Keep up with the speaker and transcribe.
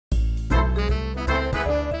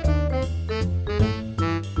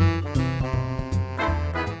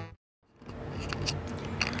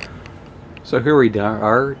So here we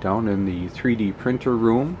are down in the 3D printer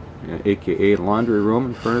room, aka laundry room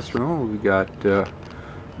and furnace room. We got,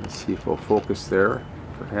 let's see if we'll focus there,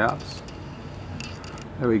 perhaps.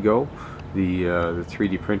 There we go. The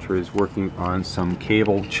 3D printer is working on some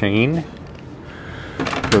cable chain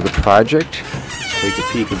for the project. Take a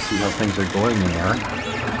peek and see how things are going in there. See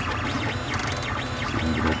if I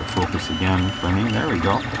can get the focus again for me. There we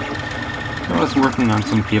go. I was working on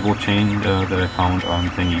some cable chain that I found on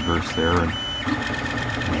Thingiverse there, and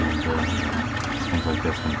things like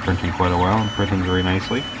this. Been printing quite a while and printing very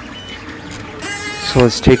nicely. So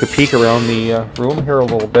let's take a peek around the room here a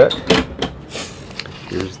little bit.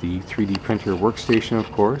 Here's the 3D printer workstation,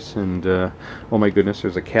 of course, and oh my goodness,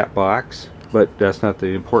 there's a cat box, but that's not the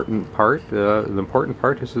important part. The important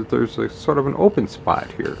part is that there's a sort of an open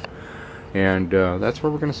spot here. And that's where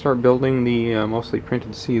we're going to start building the mostly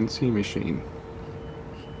printed CNC machine.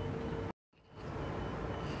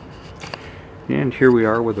 And here we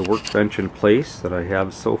are with the workbench in place that I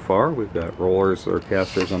have so far. We've got rollers or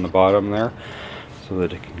casters on the bottom there so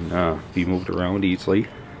that it can be moved around easily.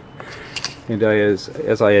 And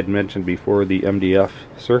as I had mentioned before, the MDF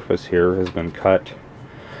surface here has been cut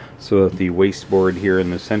so that the wasteboard here in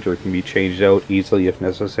the center can be changed out easily if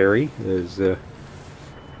necessary.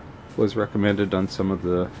 Was recommended on some of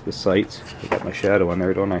the sites. I got my shadow on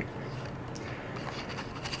there, don't I?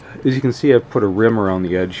 As you can see, I've put a rim around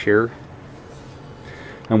the edge here.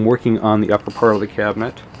 I'm working on the upper part of the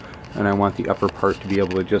cabinet, and I want the upper part to be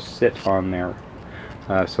able to just sit on there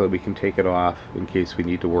so that we can take it off in case we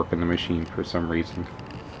need to work on the machine for some reason.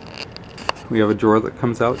 We have a drawer that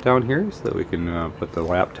comes out down here so that we can put the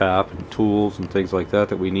laptop and tools and things like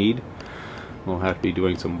that we need. We'll have to be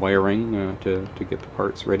doing some wiring to get the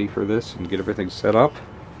parts ready for this and get everything set up.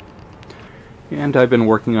 And I've been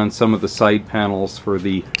working on some of the side panels for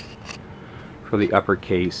the upper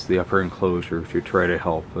case, the upper enclosure, to try to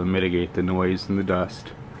help mitigate the noise and the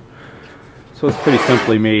dust. So it's pretty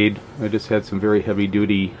simply made. I just had some very heavy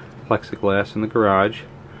duty plexiglass in the garage.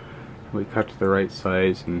 We cut to the right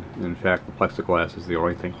size, and in fact the plexiglass is the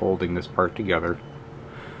only thing holding this part together.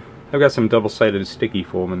 I've got some double-sided sticky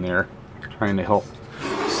foam in there, trying to help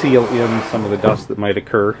seal in some of the dust that might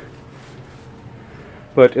occur.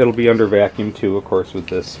 But it'll be under vacuum too, of course, with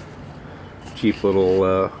this cheap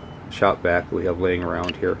little shop vac we have laying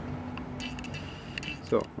around here.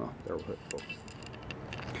 So, well, there we'll hit folks.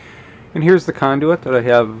 And here's the conduit that I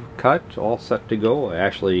have cut, all set to go. I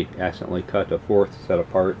actually accidentally cut a fourth set of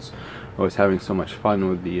parts. I was having so much fun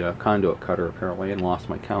with the conduit cutter apparently and lost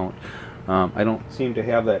my count. I don't seem to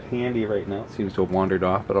have that handy right now. It seems to have wandered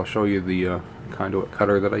off, but I'll show you the conduit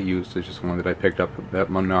cutter that I used. It's just one that I picked up at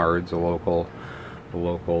Menards, a local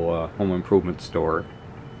home improvement store.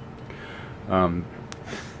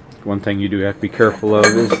 One thing you do have to be careful of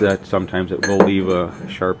is that sometimes it will leave a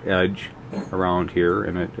sharp edge around here,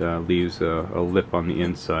 and it leaves a lip on the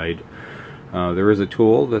inside. There is a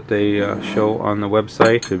tool that they show on the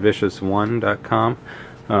website, viciousone.com.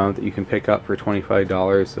 That you can pick up for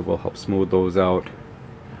 $25 that will help smooth those out.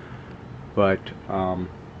 But I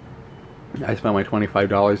spent my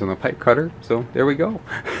 $25 on the pipe cutter, so there we go.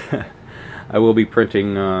 I will be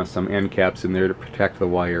printing some end caps in there to protect the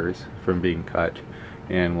wires from being cut,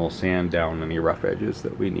 and we'll sand down any rough edges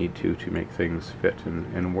that we need to make things fit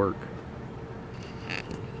and work.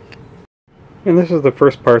 And this is the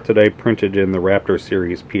first part that I printed in the Raptor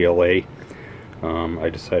series PLA. I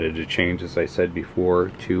decided to change, as I said before,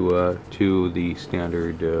 to the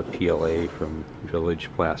standard PLA from Village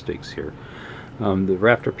Plastics here. The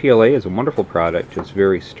Raptor PLA is a wonderful product. It's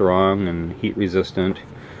very strong and heat resistant,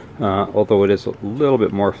 although it is a little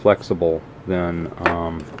bit more flexible than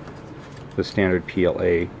the standard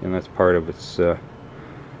PLA, and that's part of its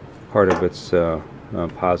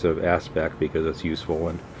positive aspect, because it's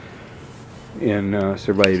useful in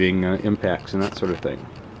surviving impacts and that sort of thing.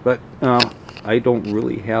 But I don't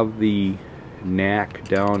really have the knack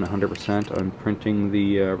down 100% on printing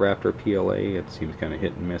the Raptor PLA. It seems kind of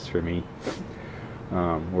hit and miss for me.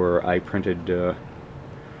 Where I printed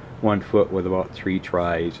one foot with about 3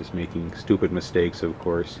 tries, just making stupid mistakes, of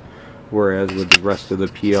course. Whereas with the rest of the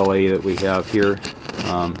PLA that we have here,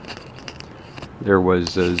 there was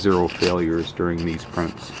 0 failures during these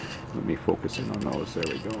prints. Let me focus in on those. There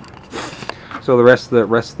we go. So the rest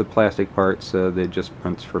of the plastic parts, they just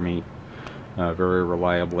prints for me very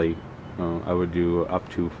reliably. I would do up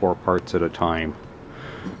to 4 parts at a time.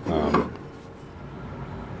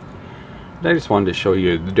 I just wanted to show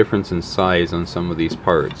you the difference in size on some of these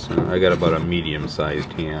parts. I got about a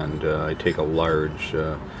medium-sized hand. I take a large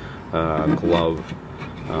glove,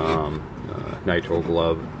 nitro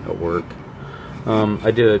glove at work.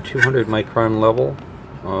 I did a 200 micron level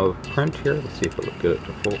of print here. Let's see if it'll get it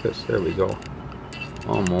to focus. There we go.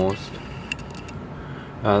 Almost.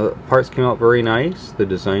 The parts came out very nice. The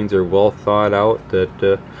designs are well thought out,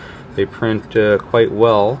 that they print quite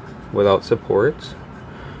well without supports.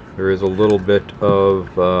 There is a little bit of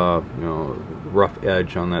you know, rough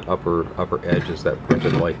edge on that upper edges that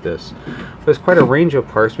printed like this. There's quite a range of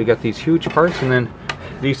parts. We got these huge parts, and then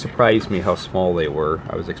these surprised me how small they were.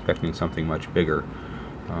 I was expecting something much bigger.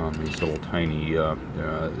 These little tiny,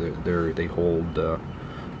 they hold,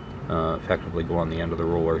 effectively go on the end of the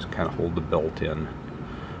rollers, kind of hold the belt in.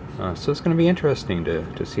 So it's going to be interesting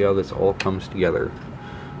to see how this all comes together.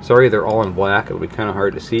 Sorry they're all in black, it'll be kind of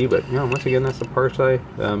hard to see, but you know, once again, that's the parts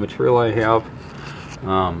material I have.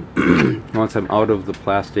 Once I'm out of the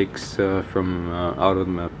plastics, out of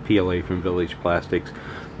the PLA from Village Plastics,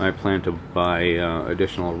 I plan to buy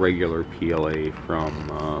additional regular PLA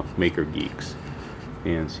from Maker Geeks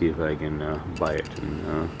and see if I can buy it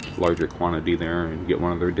in larger quantity there and get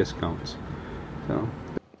one of their discounts. So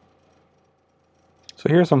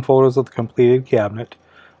here's some photos of the completed cabinet.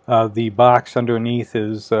 The box underneath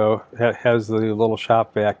is has the little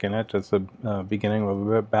shop vac in it. It's the beginning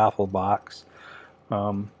of a baffle box.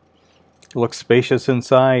 It looks spacious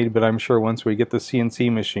inside, but I'm sure once we get the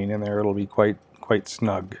CNC machine in there, it'll be quite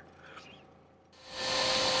snug.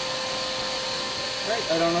 Right,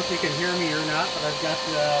 I don't know if you can hear me or not, but I've got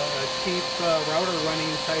a cheap router running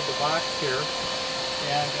inside the box here,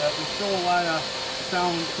 and there's still a lot of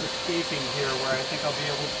sound escaping here where I think I'll be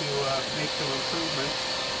able to make some improvements.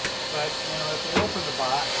 But, you know, if I open the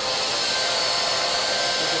box,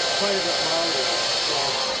 it's quite a bit louder, so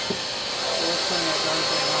let's turn that darn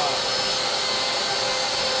thing off.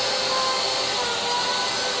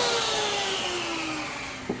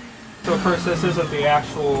 So of course this isn't the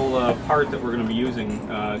actual part that we're going to be using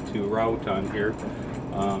to route on here.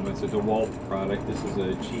 It's a DeWalt product. This is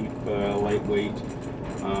a cheap, lightweight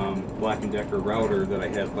Black & Decker router that I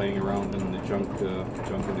had laying around in the junk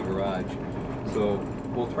in the garage. So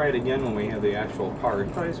we'll try it again when we have the actual part.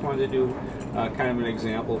 I just wanted to do kind of an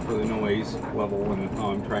example for the noise level and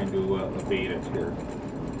how I'm trying to abate it here.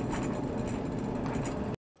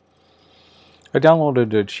 I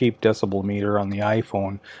downloaded a cheap decibel meter on the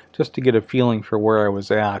iPhone just to get a feeling for where I was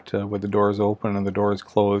at with the doors open and the doors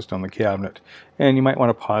closed on the cabinet. And you might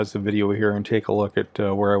want to pause the video here and take a look at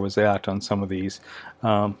where I was at on some of these.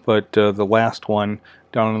 But the last one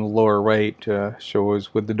down in the lower right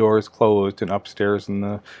shows with the doors closed and upstairs in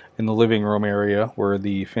the living room area where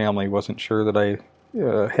the family wasn't sure that I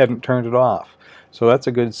hadn't turned it off. So that's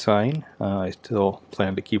a good sign. I still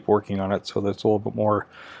plan to keep working on it so that's a little bit more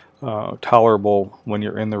tolerable when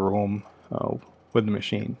you're in the room with the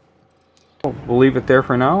machine. We'll leave it there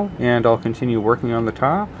for now, and I'll continue working on the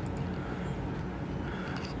top.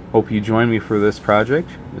 Hope you join me for this project.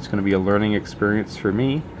 It's going to be a learning experience for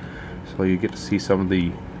me, so you get to see some of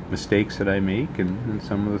the mistakes that I make and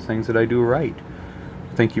some of the things that I do right.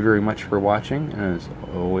 Thank you very much for watching, and as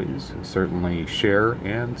always, certainly share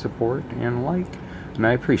and support and like, and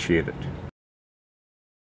I appreciate it.